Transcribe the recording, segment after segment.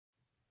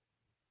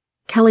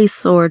Kelly's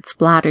sword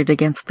splattered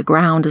against the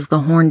ground as the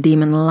horned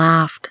demon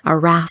laughed, a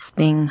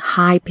rasping,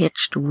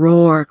 high-pitched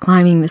roar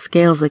climbing the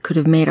scales that could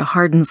have made a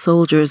hardened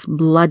soldier's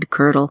blood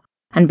curdle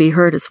and be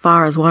heard as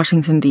far as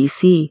Washington,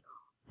 D.C.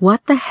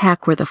 What the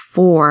heck were the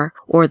 4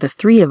 or the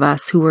 3 of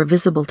us who were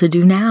visible to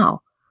do now?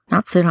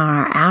 Not sit on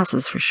our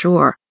asses for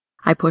sure.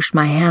 I pushed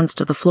my hands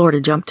to the floor to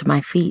jump to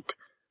my feet.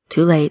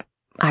 Too late.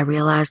 I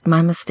realized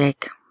my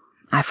mistake.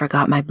 I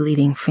forgot my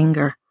bleeding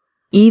finger.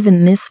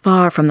 Even this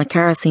far from the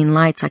kerosene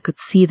lights, I could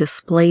see the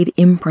splayed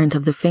imprint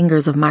of the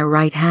fingers of my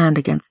right hand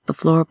against the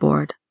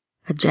floorboard,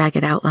 a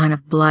jagged outline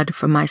of blood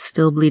from my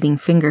still-bleeding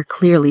finger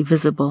clearly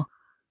visible.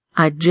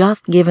 I'd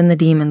just given the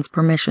demons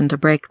permission to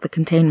break the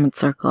containment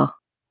circle.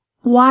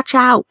 "Watch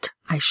out!"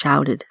 I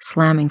shouted,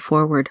 slamming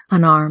forward,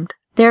 unarmed.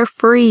 "They're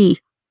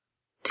free!"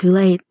 Too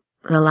late.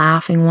 The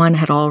laughing one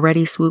had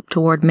already swooped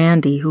toward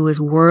Mandy, who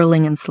was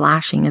whirling and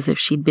slashing as if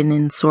she'd been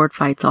in sword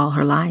fights all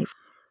her life.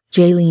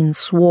 Jaylene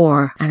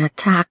swore and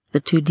attacked the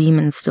 2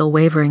 demons still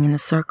wavering in the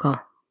circle.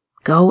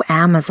 Go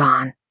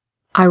Amazon!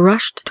 I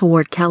rushed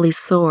toward Kelly's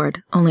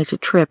sword, only to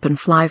trip and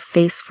fly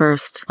face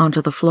first onto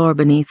the floor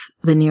beneath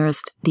the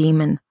nearest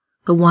demon,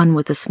 the one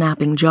with the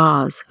snapping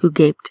jaws, who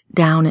gaped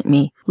down at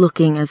me,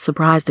 looking as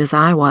surprised as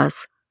I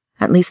was.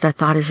 At least I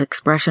thought his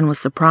expression was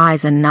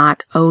surprise and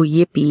not, oh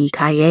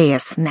yippee-ki-yay, a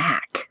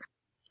snack.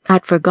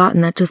 I'd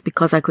forgotten that just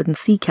because I couldn't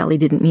see Kelly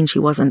didn't mean she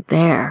wasn't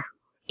there.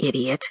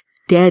 Idiot.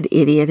 Dead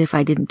idiot if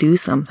I didn't do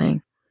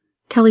something.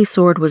 Kelly's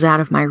sword was out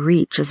of my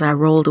reach as I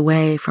rolled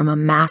away from a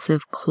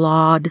massive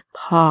clawed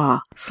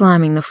paw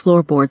slamming the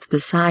floorboards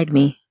beside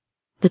me.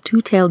 The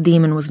 2-tailed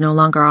demon was no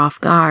longer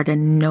off guard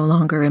and no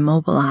longer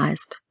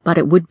immobilized, but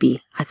it would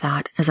be, I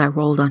thought, as I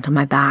rolled onto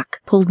my back,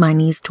 pulled my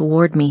knees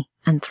toward me,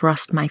 and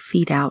thrust my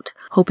feet out,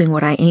 hoping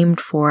what I aimed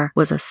for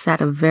was a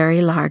set of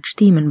very large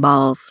demon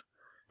balls.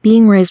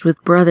 Being raised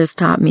with brothers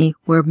taught me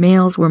where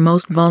males were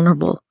most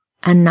vulnerable,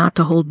 and not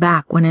to hold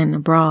back when in a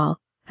brawl,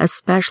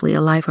 especially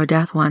a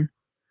life-or-death one.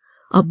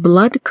 A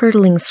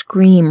blood-curdling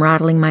scream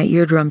rattling my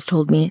eardrums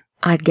told me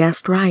I'd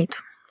guessed right.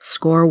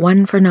 Score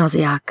 1 for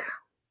Noziak.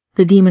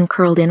 The demon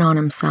curled in on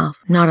himself,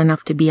 not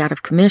enough to be out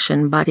of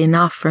commission, but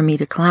enough for me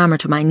to clamber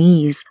to my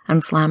knees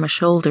and slam a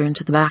shoulder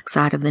into the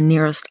backside of the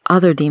nearest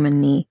other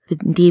demon knee, the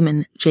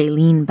demon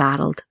Jaylene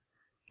battled.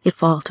 It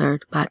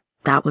faltered, but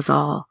that was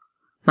all.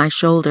 My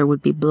shoulder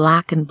would be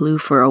black and blue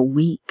for a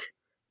week.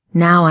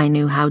 Now I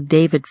knew how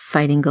David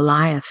fighting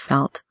Goliath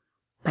felt,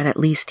 but at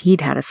least he'd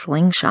had a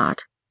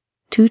slingshot.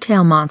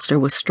 2-Tail Monster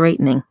was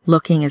straightening,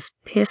 looking as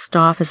pissed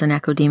off as an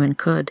echo demon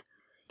could.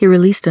 He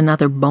released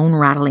another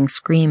bone-rattling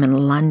scream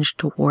and lunged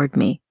toward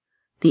me.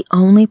 The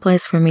only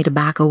place for me to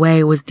back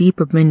away was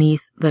deeper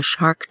beneath the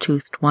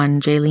shark-toothed one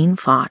Jaylene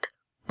fought.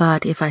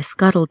 But if I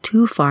scuttled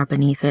too far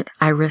beneath it,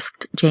 I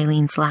risked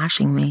Jaylene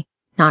slashing me.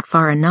 Not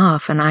far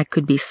enough, and I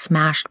could be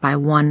smashed by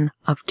one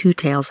of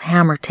 2-Tail's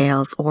hammer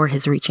tails or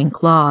his reaching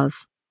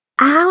claws.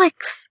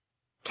 "Alex!"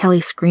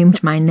 Kelly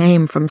screamed my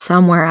name from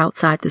somewhere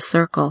outside the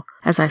circle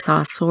as I saw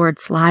a sword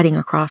sliding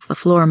across the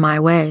floor my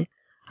way.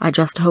 I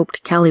just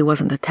hoped Kelly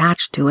wasn't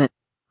attached to it.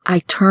 I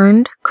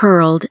turned,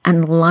 curled,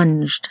 and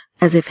lunged,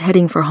 as if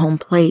heading for home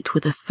plate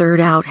with a third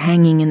out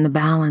hanging in the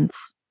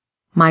balance.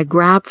 My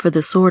grab for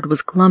the sword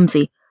was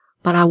clumsy,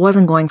 but I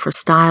wasn't going for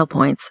style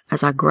points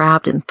as I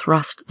grabbed and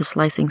thrust the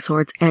slicing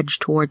sword's edge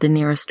toward the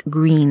nearest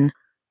green.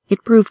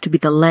 It proved to be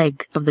the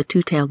leg of the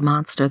 2-tailed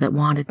monster that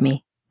wanted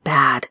me.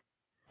 Bad.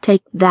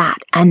 Take that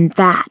and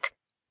that.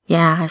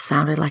 Yeah, I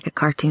sounded like a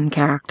cartoon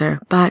character,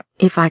 but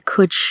if I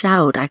could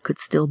shout, I could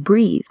still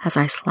breathe as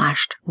I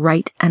slashed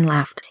right and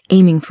left,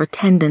 aiming for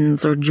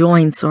tendons or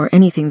joints or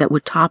anything that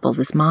would topple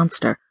this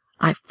monster.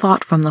 I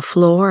fought from the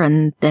floor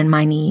and then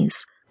my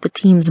knees. The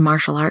team's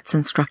martial arts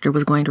instructor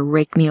was going to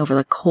rake me over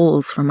the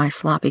coals for my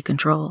sloppy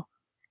control.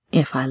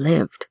 If I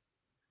lived.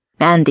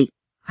 "Mandy!"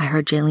 I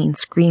heard Jaylene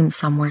scream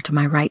somewhere to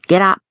my right.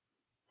 "Get up!"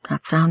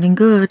 Not sounding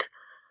good.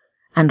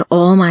 And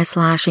all my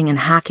slashing and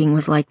hacking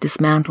was like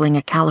dismantling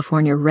a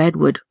California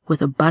redwood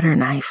with a butter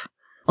knife.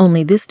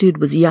 Only this dude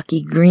was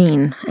yucky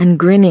green, and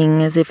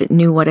grinning as if it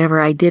knew whatever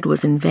I did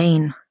was in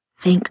vain.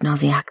 Think,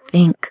 Noziak,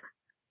 think.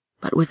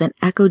 But with an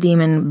echo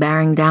demon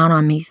bearing down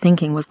on me,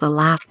 thinking was the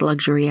last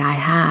luxury I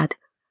had.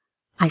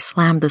 I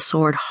slammed the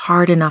sword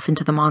hard enough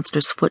into the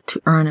monster's foot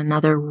to earn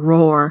another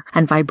roar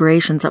and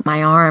vibrations up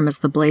my arm as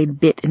the blade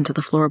bit into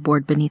the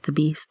floorboard beneath the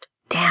beast.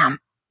 Damn!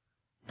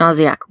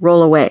 "Noziak,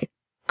 roll away!"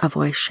 a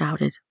voice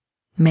shouted.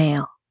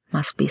 Male.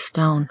 Must be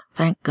Stone.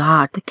 Thank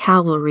God, the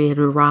cavalry had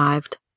arrived.